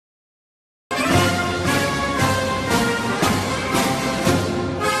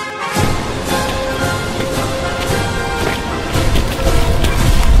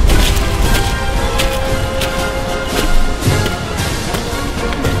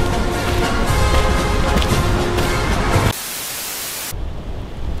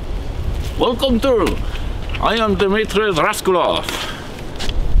welcome to. I am Dmitry Raskulov.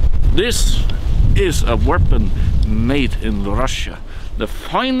 This is a weapon made in Russia, the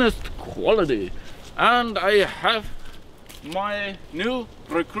finest quality, and I have my new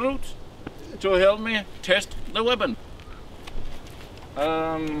recruit to help me test the weapon.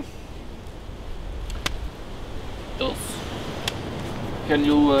 Can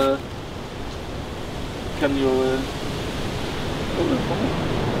you hold it for me?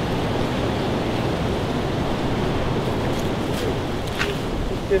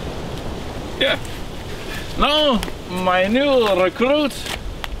 Yeah. Now my new recruit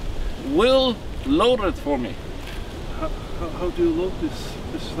will load it for me. How do you load this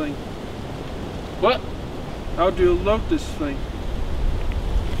thing? What? How do you load this thing?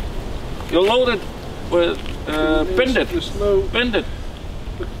 You load it with bend it. Bend it.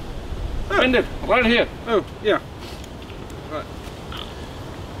 Oh. Bend it right here. Oh, yeah. Right.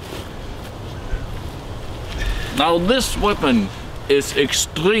 Now this weapon is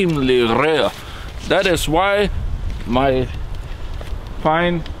extremely rare. That is why my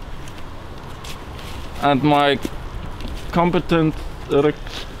fine and my competent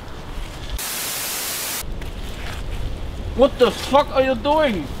What the fuck are you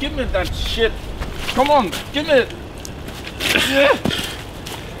doing? Give me that shit. Come on, give me it.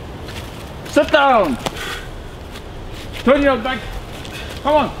 Sit down. Turn your back.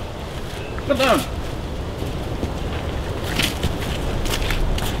 Come on. Sit down.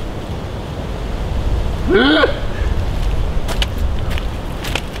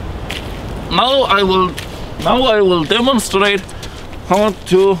 Now I will demonstrate how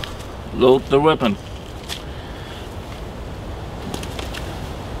to load the weapon.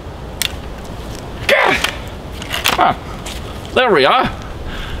 Ah, there we are.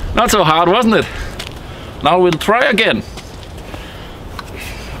 Not so hard, wasn't it? Now we'll try again.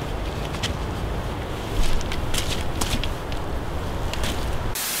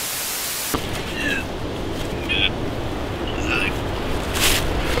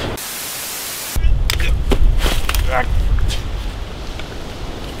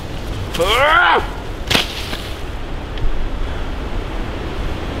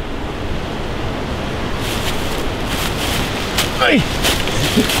 Hey!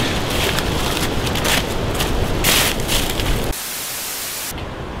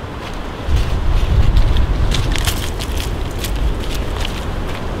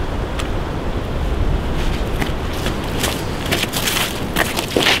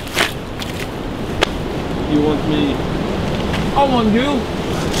 You want me? I want you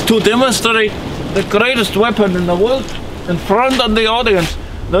to demonstrate the greatest weapon in the world in front of the audience,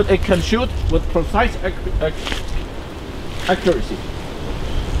 that it can shoot with precise accuracy.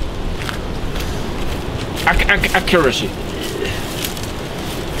 Accuracy.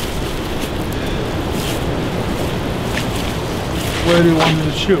 Where do you want me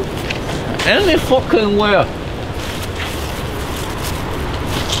to shoot? Any fucking where.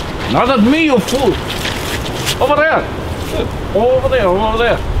 Not at me, you fool. Over there. Over there, over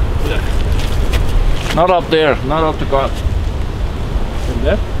there. Not up there, not up to God. And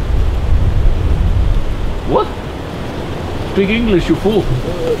that? What? Speak English, you fool.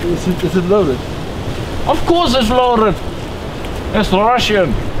 Is it loaded? Of course it's loaded. It's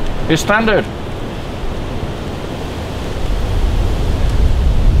Russian. It's standard.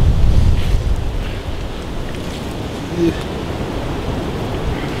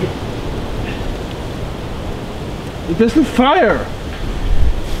 It doesn't fire.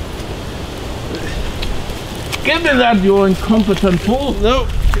 Give me that, you incompetent fool. No.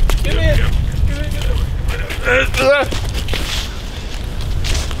 Give me it.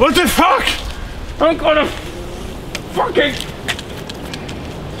 What the fuck? I'm gonna fucking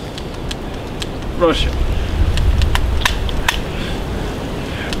Russia.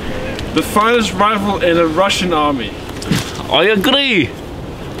 The finest rifle in a Russian army. I agree.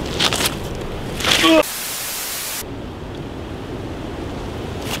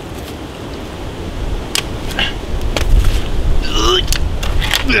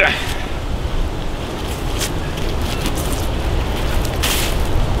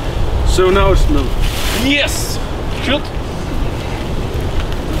 So now it's moved. Yes. Shoot.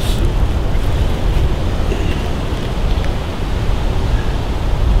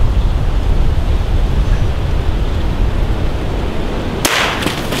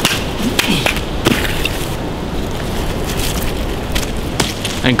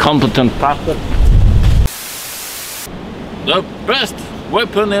 Incompetent bastard. The best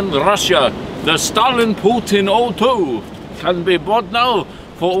weapon in Russia, the Stalin Putin 02, can be bought now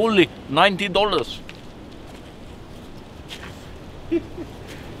for only $90.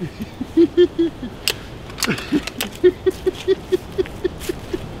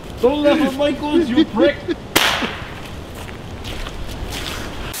 Don't laugh at my goals, you prick!